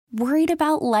Worried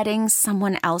about letting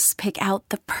someone else pick out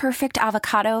the perfect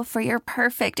avocado for your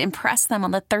perfect impress them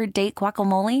on the third date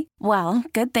guacamole? Well,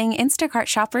 good thing Instacart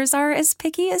shoppers are as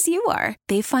picky as you are.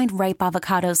 They find ripe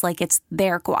avocados like it's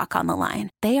their guac on the line.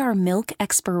 They are milk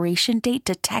expiration date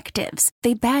detectives.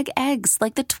 They bag eggs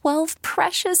like the 12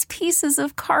 precious pieces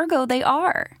of cargo they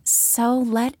are. So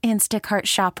let Instacart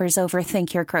shoppers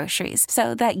overthink your groceries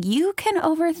so that you can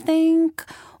overthink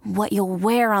what you'll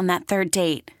wear on that third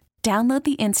date. Download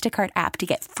the Instacart app to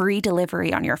get free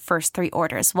delivery on your first 3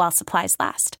 orders while supplies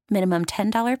last. Minimum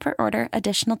 $10 per order.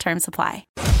 Additional terms apply.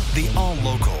 The All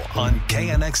Local on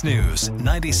KNX News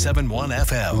 97.1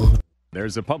 FM.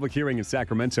 There's a public hearing in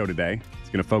Sacramento today. It's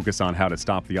going to focus on how to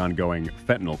stop the ongoing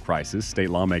fentanyl crisis.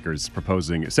 State lawmakers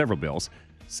proposing several bills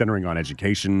centering on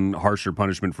education, harsher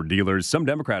punishment for dealers. Some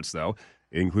Democrats, though,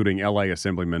 including L.A.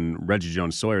 Assemblyman Reggie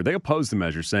Jones-Sawyer, they oppose the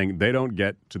measure, saying they don't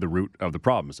get to the root of the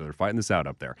problem. So they're fighting this out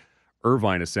up there.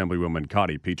 Irvine Assemblywoman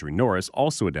Cotty Petrie-Norris,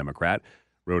 also a Democrat,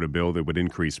 wrote a bill that would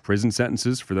increase prison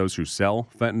sentences for those who sell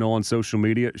fentanyl on social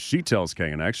media. She tells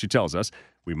us,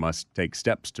 we must take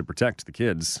steps to protect the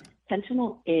kids.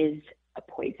 Fentanyl is a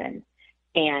poison.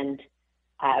 And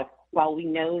while we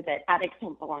know that addicts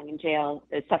don't belong in jail,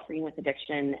 those suffering with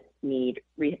addiction need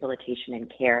rehabilitation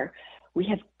and care, we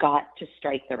have got to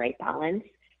strike the right balance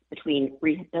between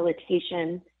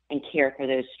rehabilitation and care for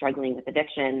those struggling with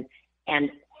addiction and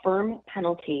firm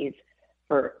penalties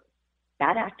for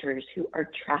bad actors who are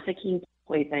trafficking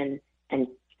poison and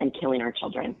killing our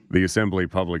children. The Assembly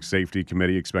Public Safety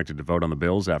Committee expected to vote on the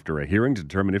bills after a hearing to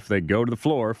determine if they go to the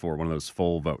floor for one of those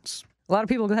full votes. A lot of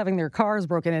people having their cars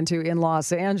broken into in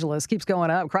Los Angeles keeps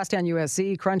going up. Crosstown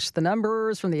USC crunched the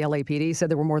numbers from the LAPD, said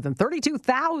there were more than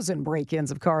 32,000 break-ins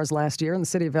of cars last year in the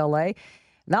city of LA.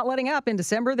 Not letting up. In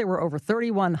December, there were over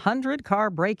 3,100 car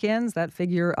break-ins. That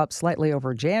figure up slightly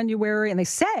over January. And they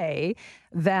say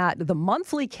that the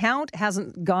monthly count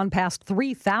hasn't gone past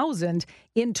 3,000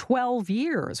 in 12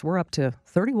 years. We're up to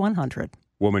 3,100.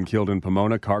 Woman killed in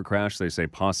Pomona, car crash, they say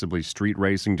possibly street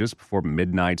racing just before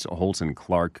midnight. Holton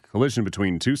Clark, collision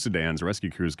between 2 sedans. Rescue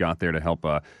crews got there to help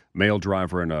a male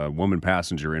driver and a woman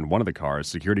passenger in one of the cars.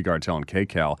 Security guard telling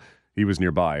KCAL he was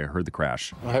nearby, heard the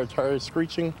crash. I heard tires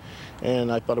screeching, and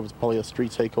I thought it was probably a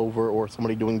street takeover or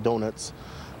somebody doing donuts.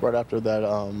 Right after that,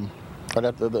 right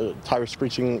after the tire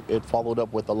screeching, it followed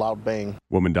up with a loud bang.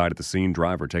 Woman died at the scene,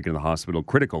 driver taken to the hospital.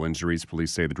 Critical injuries.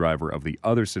 Police say the driver of the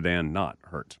other sedan not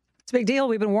hurt. It's a big deal.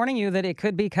 We've been warning you that it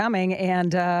could be coming,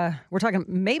 and we're talking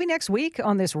maybe next week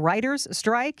on this writers'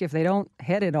 strike if they don't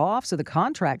head it off. So the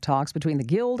contract talks between the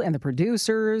Guild and the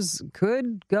producers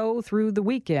could go through the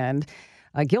weekend.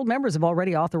 Guild members have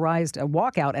already authorized a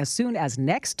walkout as soon as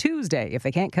next Tuesday. If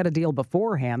they can't cut a deal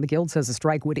beforehand, the Guild says the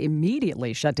strike would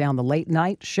immediately shut down the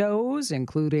late-night shows,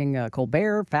 including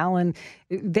Colbert, Fallon.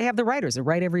 They have the writers that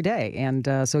write every day. And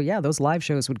those live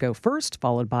shows would go first,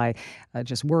 followed by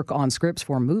just work on scripts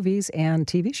for movies and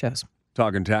TV shows.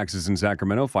 Talking taxes in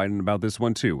Sacramento, fighting about this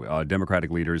one, too.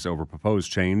 Democratic leaders over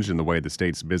proposed change in the way the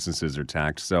state's businesses are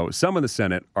taxed. So some in the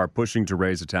Senate are pushing to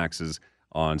raise the taxes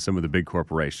on some of the big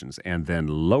corporations and then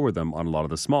lower them on a lot of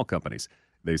the small companies.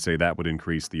 They say that would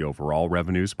increase the overall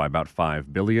revenues by about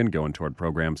 $5 billion, going toward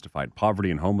programs to fight poverty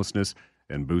and homelessness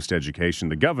and boost education.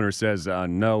 The governor says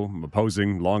long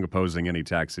opposing any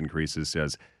tax increases,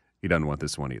 says he doesn't want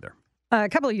this one either. A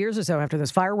couple of years or so after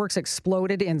those fireworks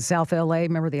exploded in South L.A.,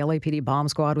 remember the LAPD bomb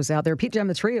squad was out there. Pete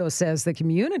Demetrio says the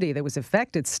community that was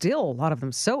affected, still a lot of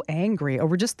them so angry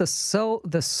over just the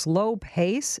slow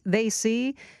pace they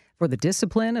see for the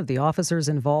discipline of the officers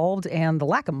involved and the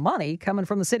lack of money coming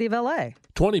from the city of L.A.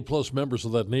 20-plus members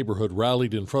of that neighborhood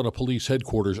rallied in front of police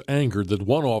headquarters, angered that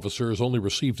one officer has only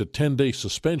received a 10-day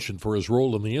suspension for his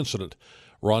role in the incident.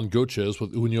 Ron Gochez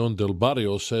with Unión del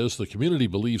Barrio says the community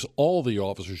believes all the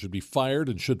officers should be fired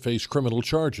and should face criminal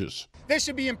charges. They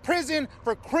should be in prison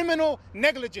for criminal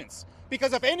negligence,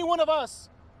 because if any one of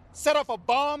us set off a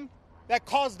bomb that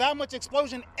caused that much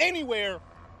explosion anywhere,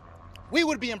 we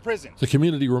would be in prison. The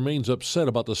community remains upset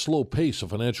about the slow pace of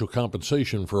financial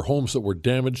compensation for homes that were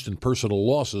damaged and personal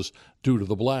losses due to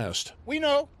the blast. We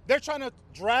know they're trying to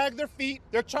drag their feet.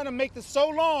 They're trying to make this so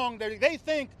long that they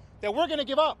think that we're going to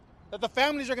give up, that the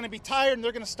families are going to be tired and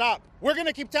they're going to stop. We're going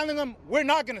to keep telling them we're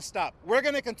not going to stop. We're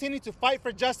going to continue to fight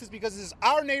for justice because this is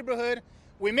our neighborhood.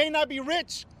 We may not be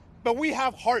rich, but we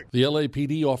have heart. The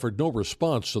LAPD offered no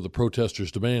response to the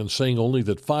protesters' demands, saying only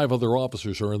that 5 other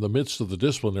officers are in the midst of the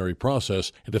disciplinary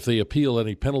process, and if they appeal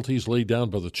any penalties laid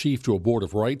down by the chief to a board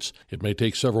of rights, it may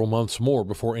take several months more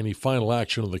before any final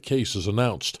action on the case is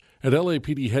announced. At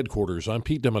LAPD headquarters, I'm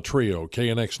Pete Demetrio,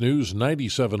 KNX News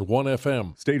 97.1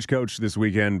 FM. Stagecoach this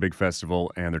weekend, big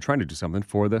festival, and they're trying to do something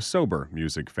for the sober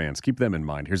music fans. Keep them in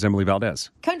mind. Here's Emily Valdez.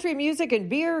 Country music and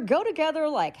beer go together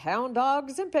like hound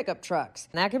dogs and pickup trucks.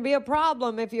 That can be a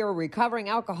problem if you're a recovering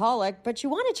alcoholic, but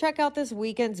you want to check out this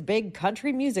weekend's big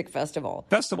country music festival.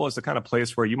 Festival is the kind of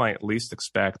place where you might least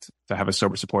expect to have a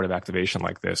sober supportive activation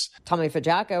like this. Tommy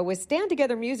Fajaka with Stand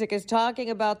Together Music is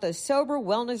talking about the Sober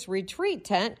Wellness Retreat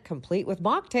tent, complete with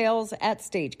mocktails at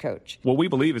Stagecoach. What we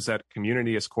believe is that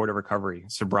community is core to recovery.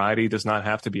 Sobriety does not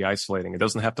have to be isolating. It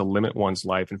doesn't have to limit one's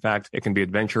life. In fact, it can be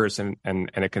adventurous and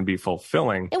it can be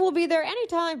fulfilling. It will be there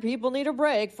anytime people need a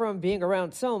break from being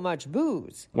around so much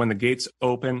booze. When the gates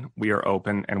open, we are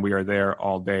open, and we are there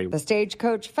all day. The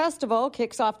Stagecoach Festival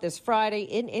kicks off this Friday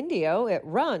in Indio. It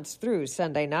runs through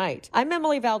Sunday night. I'm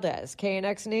Emily Valdez,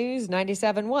 KNX News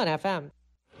 97.1 FM.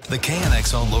 The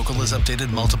KNX All Local is updated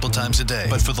multiple times a day.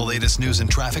 But for the latest news and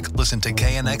traffic, listen to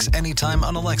KNX anytime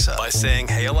on Alexa by saying,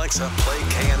 "Hey Alexa, play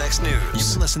KNX News."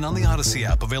 You can listen on the Odyssey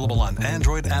app, available on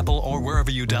Android, Apple, or wherever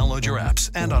you download your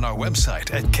apps, and on our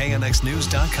website at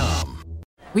knxnews.com.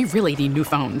 We really need new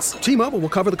phones. T-Mobile will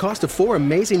cover the cost of 4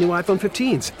 amazing new iPhone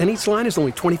 15s, and each line is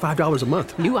only $25 a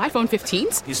month. New iPhone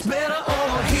 15s? It's better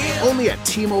over here. Only at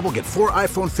T-Mobile, get 4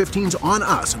 iPhone 15s on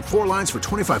us and 4 lines for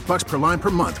 $25 per line per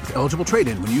month with eligible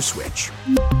trade-in when you switch.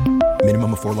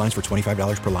 Minimum of 4 lines for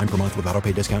 $25 per line per month with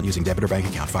autopay discount using debit or bank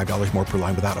account. $5 more per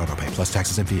line without autopay, plus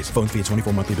taxes and fees. Phone fee at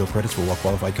 24 monthly bill credits for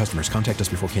well-qualified customers. Contact us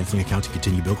before canceling account to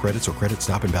continue bill credits or credit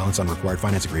stop and balance on required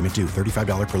finance agreement due.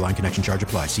 $35 per line connection charge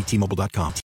applies. See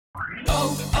T-Mobile.com.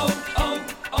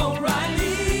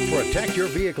 O'Reilly. Protect your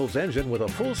vehicle's engine with a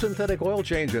full synthetic oil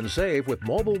change and save with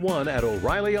Mobil 1 at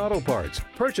O'Reilly Auto Parts.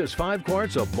 Purchase 5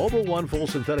 quarts of Mobil 1 full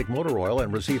synthetic motor oil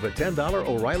and receive a $10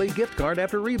 O'Reilly gift card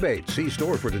after rebate. See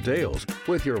store for details.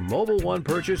 With your Mobil 1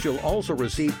 purchase, you'll also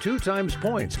receive 2 times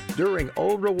points during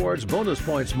O Rewards Bonus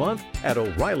Points Month at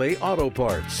O'Reilly Auto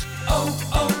Parts.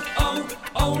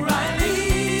 O'Reilly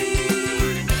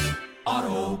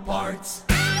Auto Parts.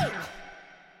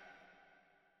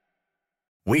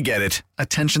 We get it.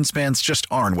 Attention spans just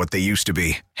aren't what they used to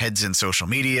be. Heads in social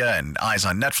media and eyes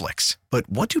on Netflix. But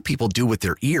what do people do with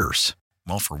their ears?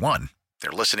 Well, for one,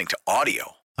 they're listening to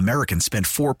audio. Americans spend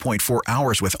 4.4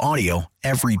 hours with audio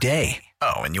every day.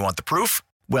 Oh, and you want the proof?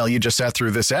 Well, you just sat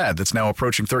through this ad that's now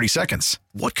approaching 30 seconds.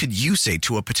 What could you say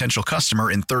to a potential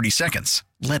customer in 30 seconds?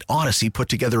 Let Odyssey put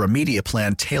together a media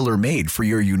plan tailor-made for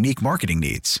your unique marketing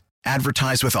needs.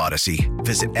 Advertise with Odyssey.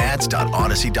 Visit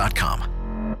ads.odyssey.com.